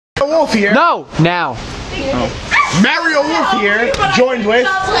Wolf here. No! Now. Mario Wolf here, joined with...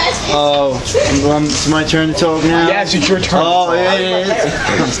 Oh, it's my turn to talk now? Yes, it's your turn. Oh, it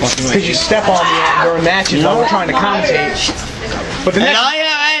is. Because you step on me during matches while we're trying to commentate. But the next...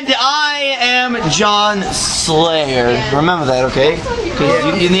 I am John Slayer. Remember that, okay?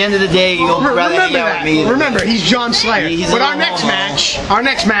 Because in the end of the day, you'll rather hang out with me. Remember, he's John Slayer. But our next match,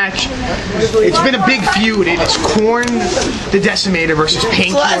 it's been a big feud. It's Khorne the Decimator versus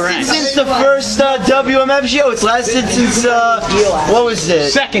Painkiller It's lasted since the first WMF show. It's lasted since, what was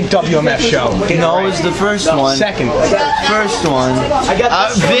it? Second WMF show. No, it was the first one. Second. First one.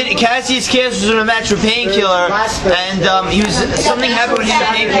 Cassius Cast was in a match with Painkiller, and something happened with him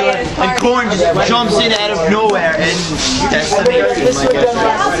and Painkiller, and Khorne just jumps in out of nowhere and decimates him, I guess.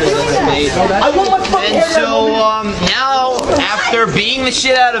 And so now, after beating the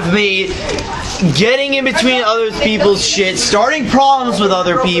shit out of me, getting in between other people's shit, starting problems with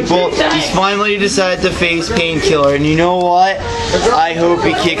other people, he's finally decided to face Painkiller. And you know what? I hope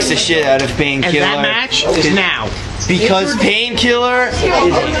he kicks the shit out of Painkiller. And that match is now. Because Painkiller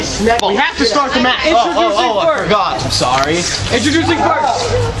is... We have to start the match. Oh, I forgot. I'm sorry. Introducing first.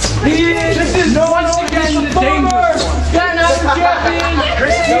 This is once again the former Ghana champion.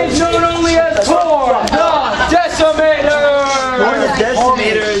 He is known only as Khorne the Decimator. Khorne the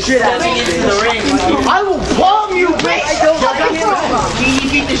Decimator is stepping into the ring. I will bomb you, bitch! He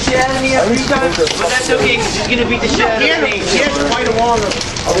beat the shit out of me every time, but that's okay, because he's gonna beat the shit out of me. He has quite a long,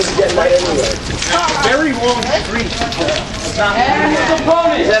 very long streak. And his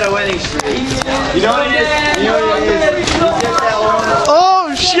opponent. Is that a winning streak? You know what it is? You know what it is? He's just that long.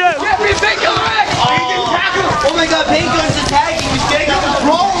 Oh, shit! Oh my god, Painkiller's attacking. He's getting up and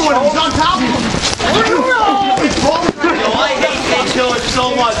rolling with him. He's on top of him. Yo, I hate Painkiller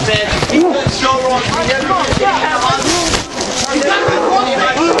so much, man. He's been so wrong. He's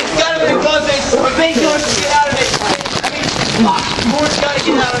got him in the glove face, but Painkiller can get out of it. Khorne's got to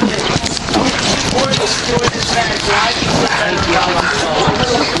get out of it. Khorne is doing this match, so I can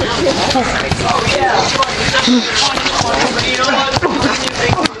oh yeah. You know what?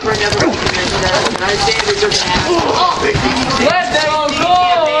 Painkiller never going to mention that. And I say it doesn't happen. Let's go,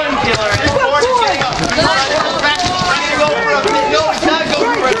 Khorne! Painkiller and Khorne is getting up. He's trying to go for a pin. No, he's not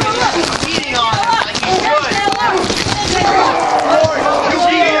going for a pin. He's cheating on him like he should.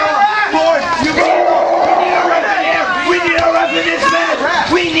 We need a ref in this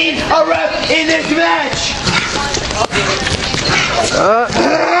match! We need a ref in this match!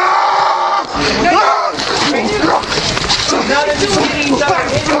 Now that this hitting each other,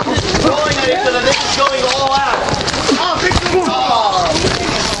 going at each other, this is going all out.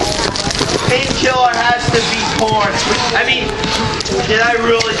 Painkiller has to beat Khorne. I mean, did I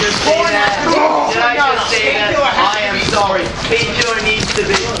really just say that? Did I just say that? I am sorry. Painkiller needs to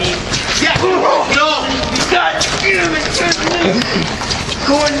be beat. Yes! No! God damn it!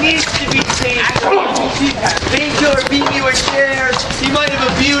 Khorne needs to be Painkiller. Painkiller beat me with chairs. He might have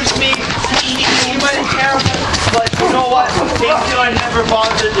abused me. He might have carried me. But you know what? Painkiller never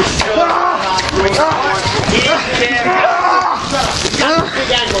bothered to show not doing Khorne. He didn't care.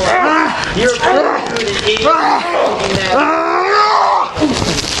 You're very good at eating that.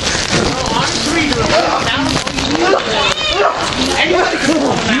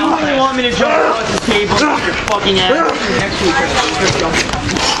 You really want me to jump across the table with your fucking ass next week?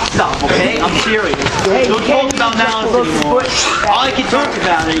 Stop, okay? I'm serious. Don't talk about malice anymore. All I can talk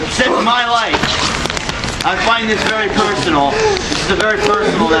about it, except my life. I find this very personal. This is a very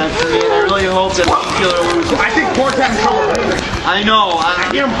personal match for me, and I really hope that Painkiller loses. I think Khorne's having trouble. I know. I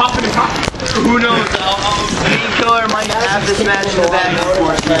hear him popping and popping. Who knows? Painkiller might have this match in the bag,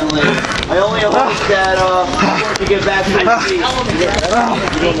 unfortunately. I only hope that Khorne can get back to his feet.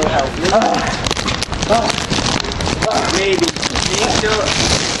 Maybe. Painkiller.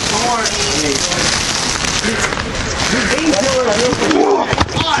 Khorne. Painkiller.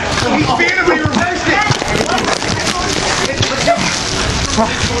 He's randomly reversed it.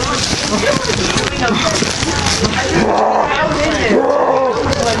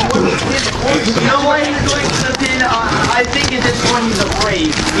 You know why he's going to the pin? I think at this point he's afraid.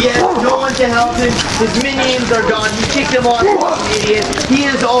 He has no one to help him. His minions are gone. He kicked them off. Idiot. He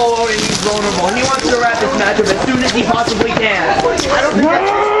is all alone and he's vulnerable. And he wants to wrap this match up as soon as he possibly can. I don't think that's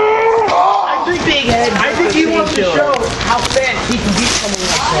big head. I think he wants to show how fast he can beat someone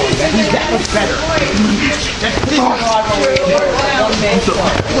like Khorne. That he's that much better. That's pretty much one man show.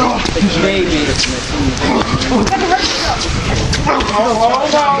 Maybe.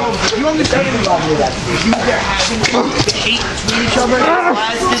 You understand about me that you they're having the hate between each other and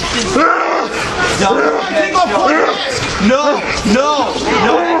lasted since no,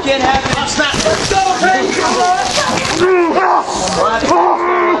 that can't have it. It's not.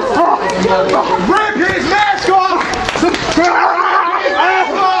 Rip his mask off!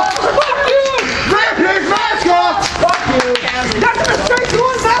 Rip his mask off! Fuck you. That's a mistake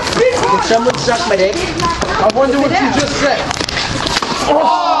doing that. Did someone suck my dick? I wonder what you just said.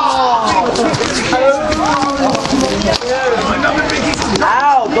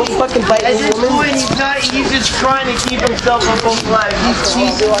 Ow, don't fucking bite At me, this woman. point, he's just trying to keep himself up on life.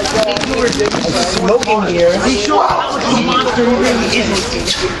 He's Smoking here. He's showing how much of a monster he really is.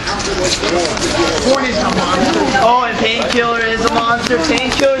 Khorne is a monster. Oh, and Painkiller is a monster.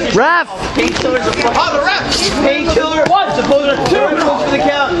 Painkiller is Ref! Painkiller is a fucking... Oh, the ref! Painkiller is supposed to 2 minutes for the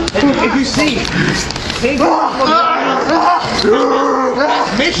count. If you see,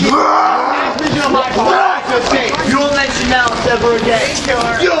 mission of my life to say, You don't mention Malice ever again.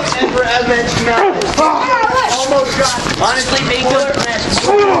 You don't ever mention Malice. Almost got. Honestly, Painkiller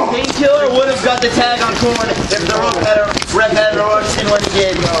would have got the tag on Khorne if the ref had a rush in when he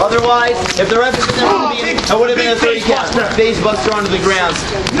did. Otherwise, if the ref had never been, it would have been a 30 count. Face buster onto the ground.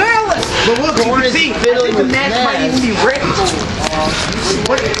 Malice! But look, Khorne is fiddling the with mask might even be ripped.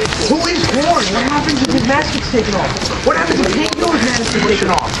 Who is Khorne? What happens if his mask gets taken off? What happens if Painkiller's mask gets taken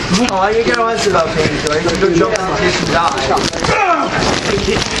off? Oh, you gotta ask about Painkiller. He's gonna jump in the and die.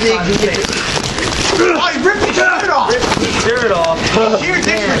 Oh, he ripped his shirt off! Ripped his shirt off. Sheer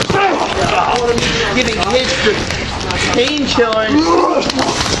difference. Giving hits to Painkiller and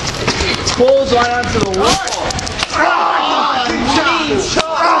pulls right onto the wall. Knee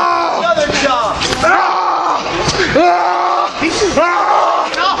chop. Another chop.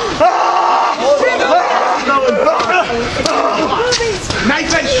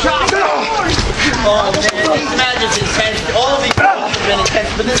 Nice and sharp. Oh man, these matches intense. All of these matches have been intense,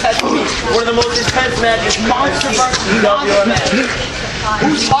 but this has to be one of the most intense matches I've seen in WMF.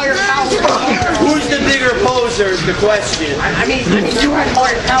 Who's higher power? Who's the bigger poser is the question. I mean, you had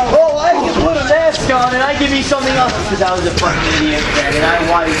higher power. Oh, I can put a mask on and I give me something else because I was a fucking idiot then and I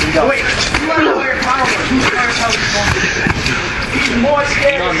wanted to go. Wait, you had higher power. Who's higher power? More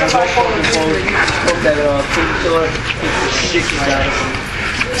scared No, than no, somebody fucking fucking Fuck that Painkiller. Shit, you guys.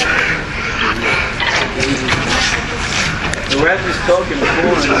 The ref is talking to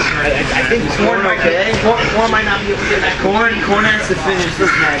Khorne. I think Khorne might not be able to get that. Khorne has to finish this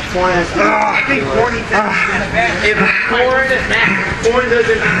match. Khorne has to. I think Khorne If Khorne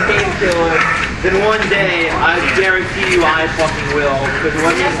doesn't Painkiller, then one day I guarantee you I fucking will. Because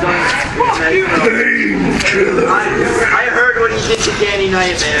when he's done I heard what he did to Danny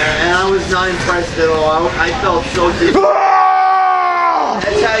Nightmare, and I was not impressed at all. I felt so disappointed.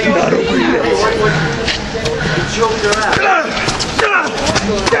 That's how you he choked her out.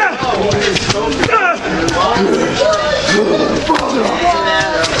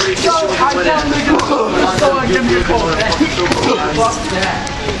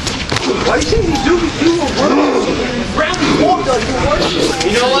 Why do you think these dudes do a work? Brownie walked on you work.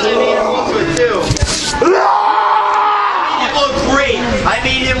 You know what? I made him look good too. He looked great. I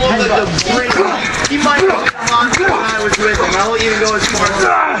made him look like a great. He might have been a monster when I was with him. I won't even go as far as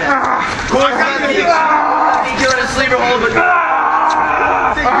that. Khorne's got me. You're in a sleeper hold, but.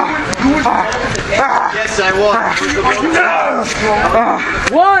 Yes, I was.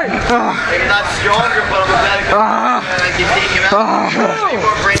 One! Maybe not stronger, but I'm a better guy. And I can take him out.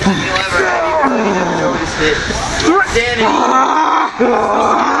 More brains than you'll ever have. You never noticed it. Sanity.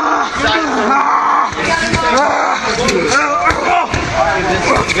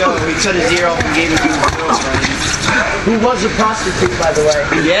 We cut his ear off and gave him to his girlfriend. Who was a prostitute, by the way?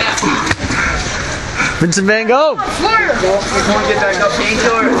 Yeah. Vincent Van Gogh. Khorne get back up.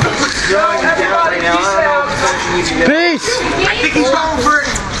 Painkiller is throwing him down right now. I don't know if something you can get. Peace. I think he's going for it.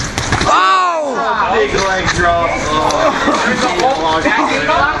 Oh! Big leg drop.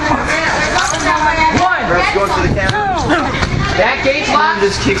 One! Ref's going for the count. Back gate lock.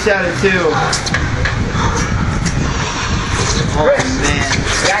 Just kicks out at 2. Oh man.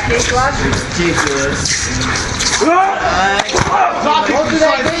 Back gate lock. Ridiculous. Go to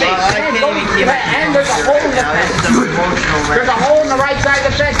that gate. And there's a hole in the fence. There's a hole in the right side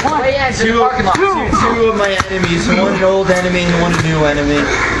of the fence. Way in to the parking lot. Two of my enemies, one an old enemy and one a new enemy.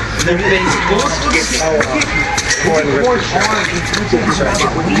 They're basically you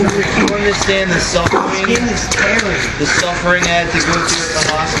understand the suffering I had to go through at the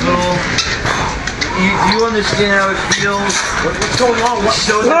hospital? You understand how it feels? What's going on?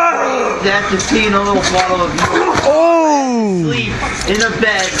 So that to pee in a little bottle of Oh! sleep in a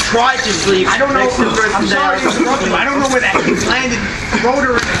bed, try to sleep. I don't know. Next to the person I'm sorry to interrupt you. I don't know where that landed. Throat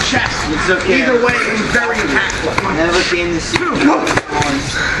her in the chest. It's okay. Either way, it was very impactful. Never came to see you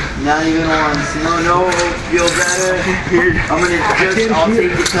once. Not even once. No, feel better. I'll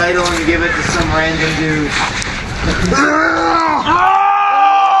take the title and give it to some random dude.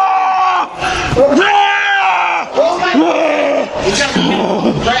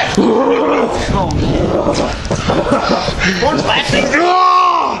 Khorne's laughing.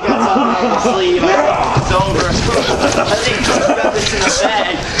 Sleeve. It's over. I think he's got this in a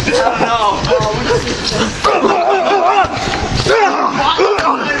bag. I don't know.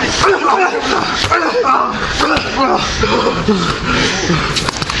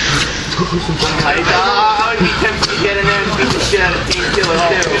 I would be tempted to get in there and beat the shit out of Painkiller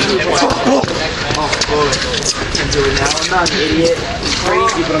too. Oh, can't do it now. I'm not an idiot. I'm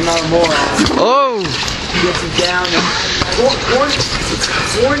crazy, but I'm not a moron. Oh! Gets him down.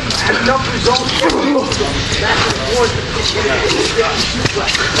 Khorne had enough results.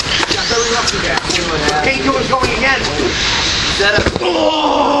 Painkiller's going again. Set up.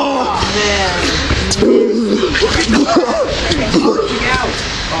 Oh, man.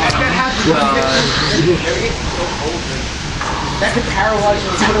 That could paralyze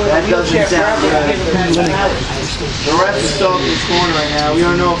him. That doesn't sound good. The ref is still in this corner right now. We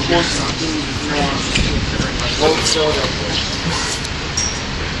don't know if Khorne I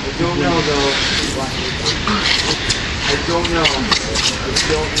don't know though. I don't know.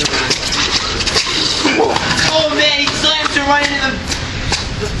 Oh man, he slams her right into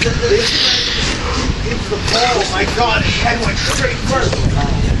the ball. Oh my god, his head went straight first.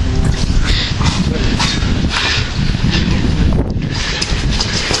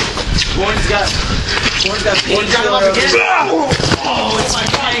 Khorne's got him up again. Oh, it's my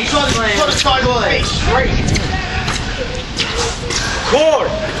god. He saw the title in the face straight.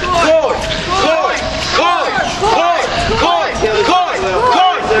 Khorne!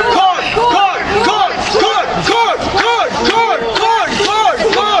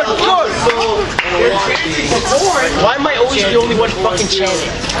 Why am I always the only one fucking chanting?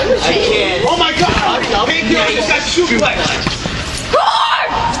 I can't. Oh my god! Painkiller just got suplexed!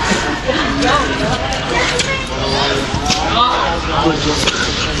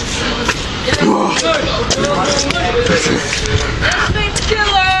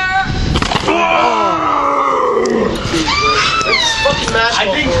 I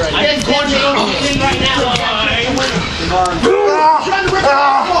think Khorne's going in right now. Trying to rip it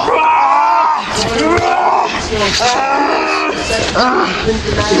off.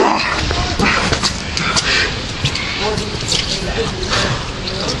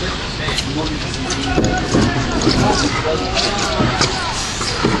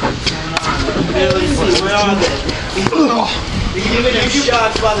 Where are they? He's giving him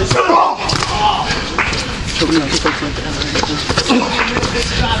shots by the shot. This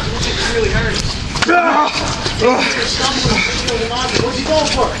really hurts. What's he going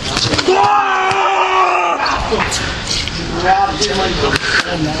for?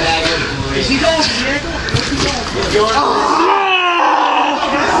 Is he going for the ankle? What's he going for?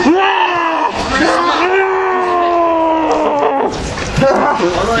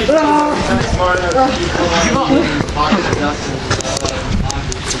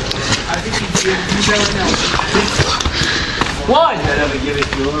 One. You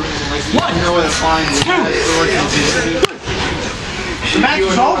know where to find it. The match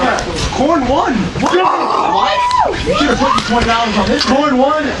is over. Khorne won. What? You should have put $20 on this. Khorne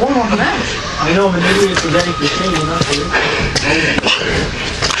won. Khorne won the match. I know, but maybe it's presenting for Shane, not for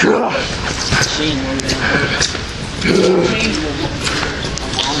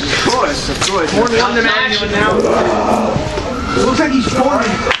Of course. Khorne won the match. It looks like he's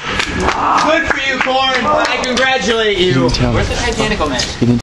scoring. Good for you, Khorne. I congratulate you. Where's the Titanic man?